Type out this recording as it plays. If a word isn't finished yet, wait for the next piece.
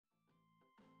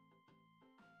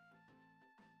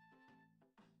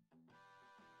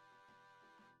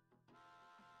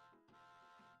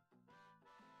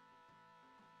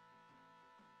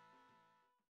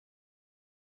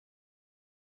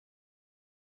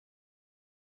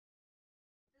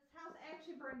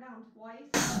actually burned down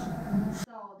twice,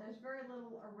 so there's very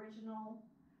little original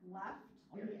left.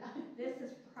 Yeah. This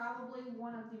is probably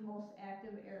one of the most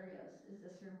active areas, is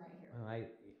this room right here. Well,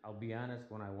 I'll be honest,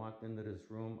 when I walked into this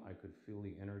room, I could feel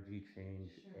the energy change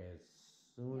as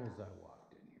soon as I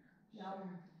walked in here. Yep.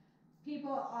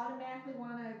 People automatically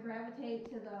want to gravitate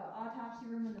to the autopsy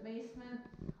room in the basement.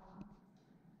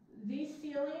 These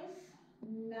ceilings,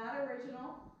 not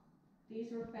original.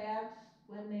 These were fabbed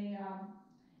when they,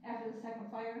 after the second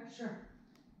fire. Sure.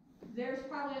 There's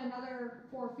probably another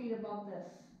 4 feet above this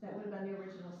that would have been the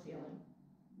original ceiling.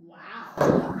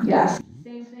 Wow. Yes.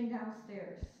 Same thing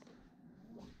downstairs.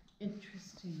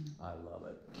 Interesting. I love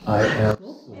it. I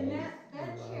absolutely. And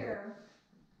that chair,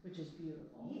 which is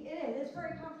beautiful. It is. It's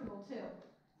very comfortable too.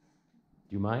 Do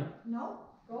you mind? No,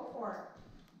 go for it.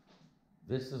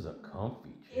 This is a comfy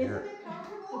chair. Isn't it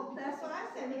comfortable? That's what I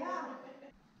said. Yeah.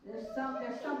 There's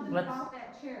something about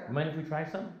that chair. Mind if we try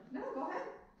some? No, go ahead.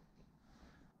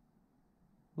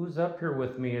 Who's up here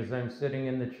with me as I'm sitting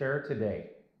in the chair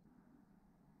today?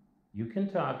 You can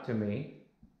talk to me.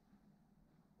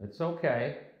 It's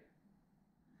okay.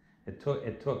 It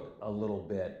took a little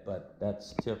bit, but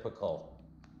that's typical.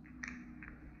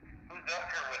 Who's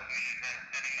up here with me as I'm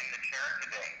sitting in the chair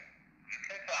today? You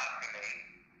can talk to me.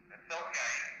 It's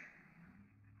okay.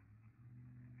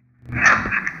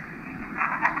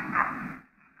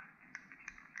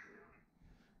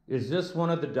 Is this one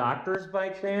of the doctors by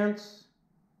chance?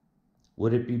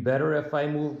 Would it be better if I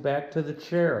moved back to the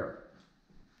chair?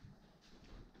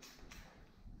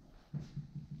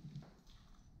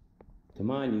 Come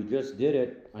on, you just did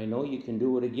it. I know you can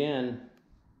do it again.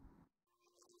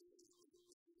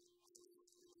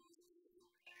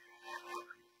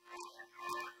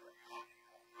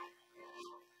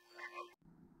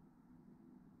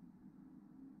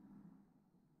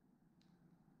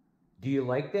 Do you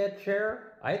like that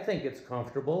chair? I think it's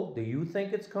comfortable. Do you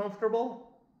think it's comfortable?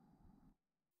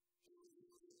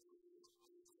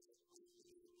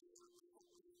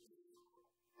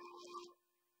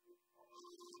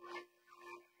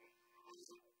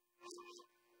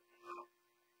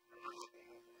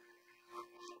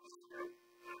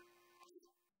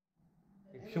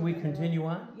 Should we continue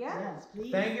on? Yes,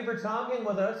 please. Thank you for talking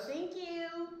with us. Thank you.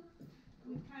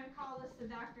 We kind of call this the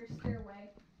doctor's stairway.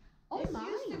 Oh, this my.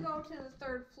 used to go to the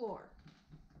 3rd floor.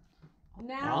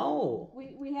 Now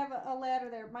we have a ladder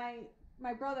there.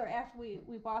 My brother, after we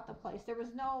bought the place, there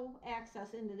was no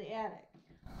access into the attic.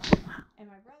 And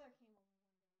my brother came over.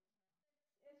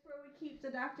 It's where we keep the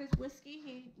doctor's whiskey.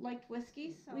 He liked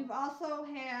whiskey. So we've also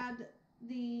had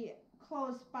the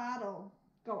closed bottle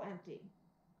go empty.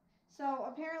 So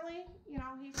apparently, you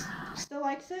know, he still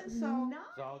likes it. So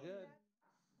It's all good.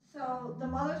 So the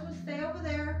mothers would stay over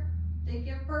there. They'd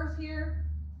give birth here.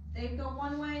 They'd go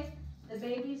one way. The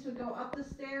babies would go up the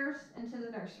stairs into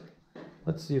the nursery.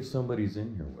 Let's see if somebody's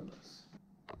in here with us.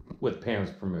 With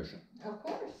Pam's permission. Of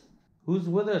course. Who's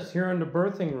with us here in the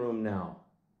birthing room now?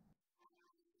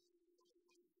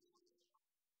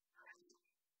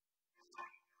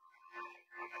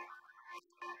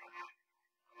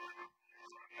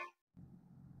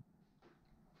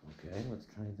 Okay, let's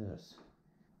try this.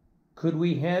 Could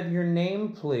we have your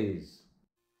name, please?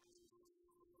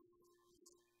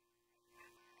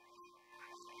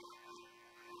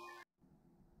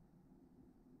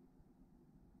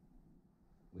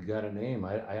 We got a name.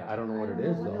 I don't know what it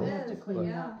is, what though. it We'll have to clean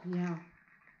it up. Yeah.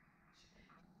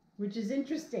 Which is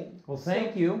interesting. Well,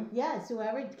 thank you. Yes,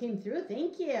 whoever came through,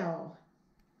 thank you.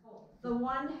 The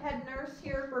one head nurse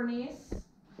here, Bernice,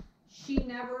 she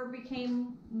never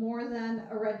became more than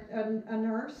a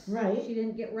nurse. Right. She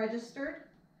didn't get registered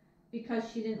because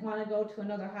she didn't want to go to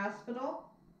another hospital.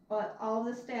 But all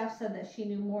the staff said that she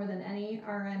knew more than any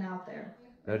RN out there.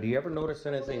 Now, do you ever notice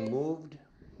anything moved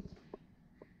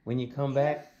when you come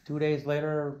back 2 days later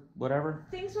or whatever?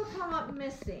 Things will come up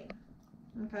missing,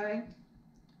 okay?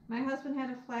 My husband had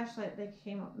a flashlight that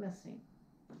came up missing.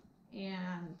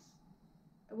 And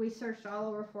we searched all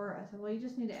over for it. I said, well, you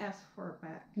just need to ask for it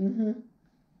back. Mm-hmm.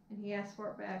 And he asked for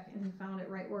it back, and he found it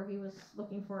right where he was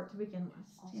looking for it to begin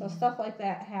with. So stuff like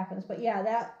that happens. But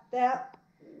yeah, that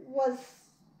was,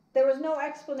 there was no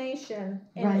explanation,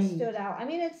 and Right. it stood out. I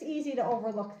mean, it's easy to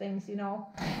overlook things, you know?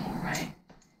 Right.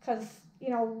 Because, you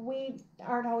know, we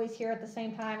aren't always here at the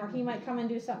same time, or he might come and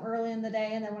do something early in the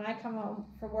day, and then when I come home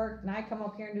from work, and I come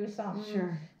up here and do something.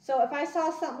 Sure. So if I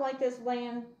saw something like this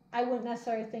laying, I wouldn't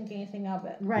necessarily think anything of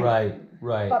it. Right.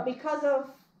 Right. But because of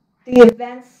the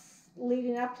events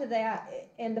leading up to that,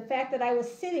 and the fact that I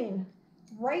was sitting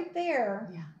right there,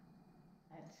 Yeah.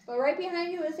 but right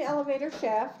behind you is the elevator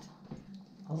shaft.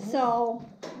 Oh. So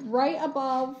right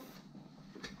above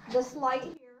This light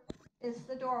here is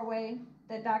the doorway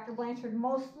that Dr. Blanchard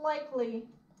most likely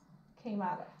came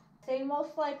out of. I say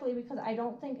most likely because I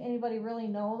don't think anybody really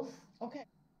knows. Okay.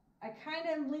 I kind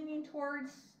of am leaning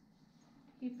towards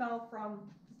he fell from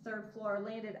the 3rd floor,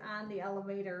 landed on the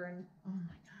elevator, and Oh my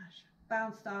gosh.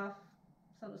 bounced off,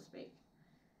 so to speak.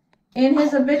 In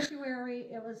his obituary,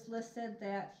 it was listed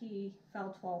that he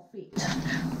fell 12 feet,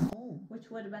 Oh. which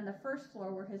would have been the 1st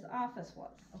floor where his office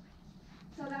was. Okay.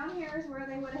 So down here is where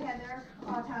they would have had their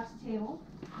autopsy table.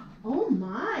 Oh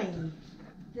my.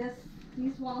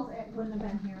 These walls wouldn't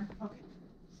have been here. Okay.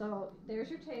 So there's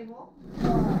your table.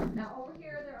 Now over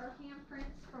here there are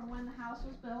handprints from when the house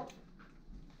was built.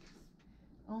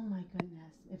 Oh my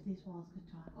goodness. If these walls could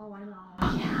talk. Oh, I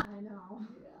know. Yeah. I know.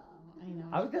 I know.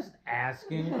 I was just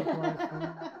asking a question.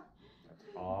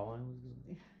 That's all I was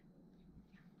doing.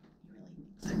 He really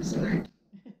thinks I'm smart.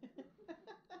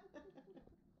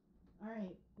 All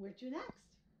right, where to next?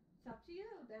 It's up to you.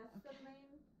 That's the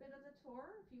main bit of the tour.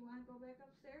 If you want to go back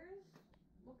upstairs,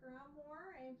 look around more,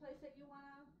 any place that you want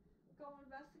to go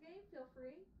investigate, feel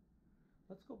free.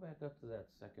 Let's go back up to that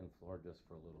 2nd floor just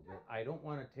for a little bit. I don't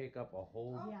want to take up a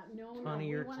whole Yeah, no, ton of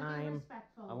we your wanna time. Be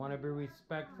respectful. I want to be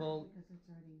respectful, Because it's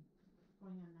already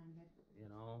going on 9 minutes. you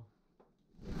know.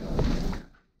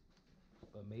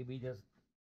 But maybe just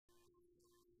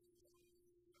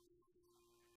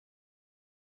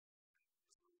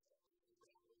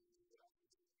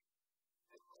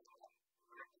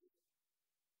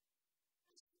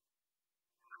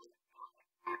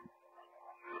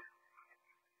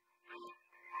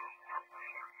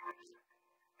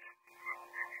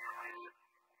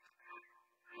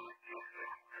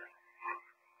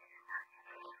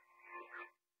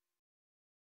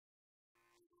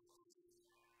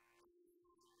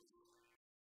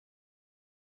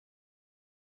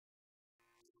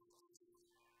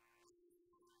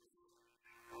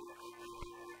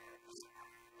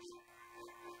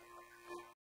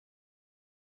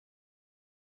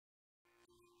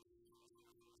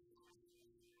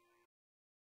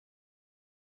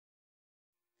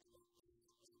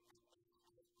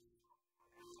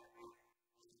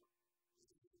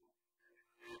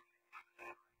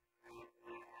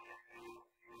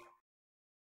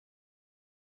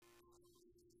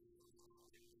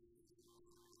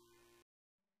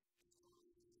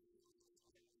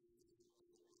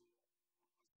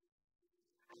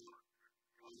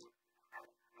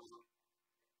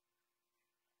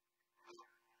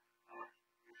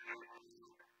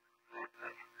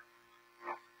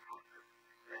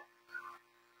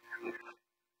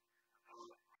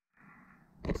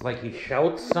it's like he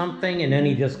shouts something and then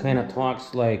he just kind of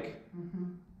talks like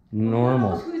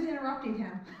normal. Who knows who's interrupting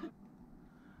him?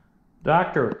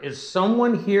 Doctor, is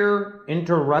someone here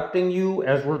interrupting you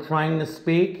as we're trying to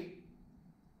speak?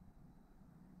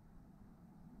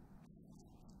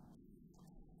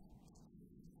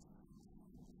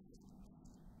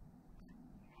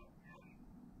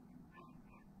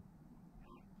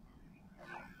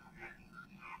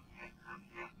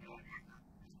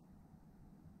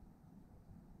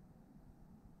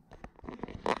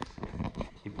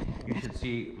 You should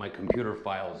see my computer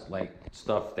files, like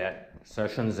stuff that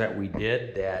sessions that we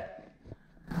did that,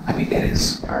 I mean, that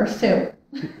is, Ours too.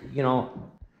 you know,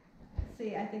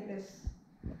 See, I think there's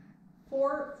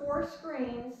four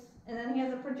screens, and then he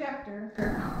has a projector.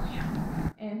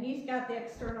 And he's got the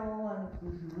external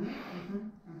and.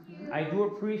 I do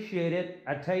appreciate it.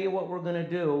 I tell you what we're gonna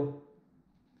do.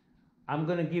 I'm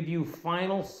gonna give you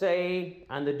final say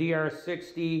on the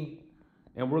DR60,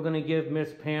 and we're gonna give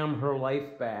Miss Pam her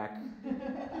life back.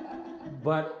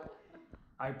 But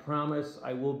I promise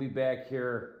I will be back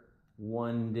here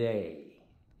one day.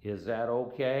 Is that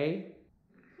okay?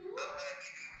 We're going to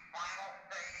give you final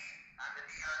say on the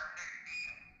DR60,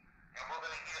 and we're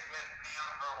going to give Miss Pam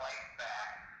her life back.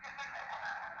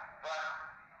 But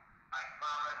I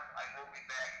promise I will be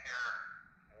back here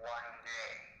one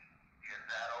day. Is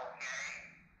that okay?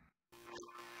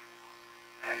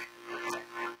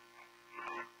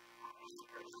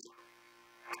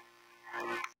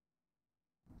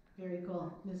 Very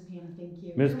cool. Ms. Pam, thank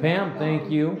you. Miss Pam, thank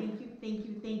you. Thank you, thank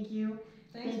you, thank you.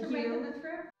 Thanks Thank for making you. the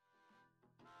trip.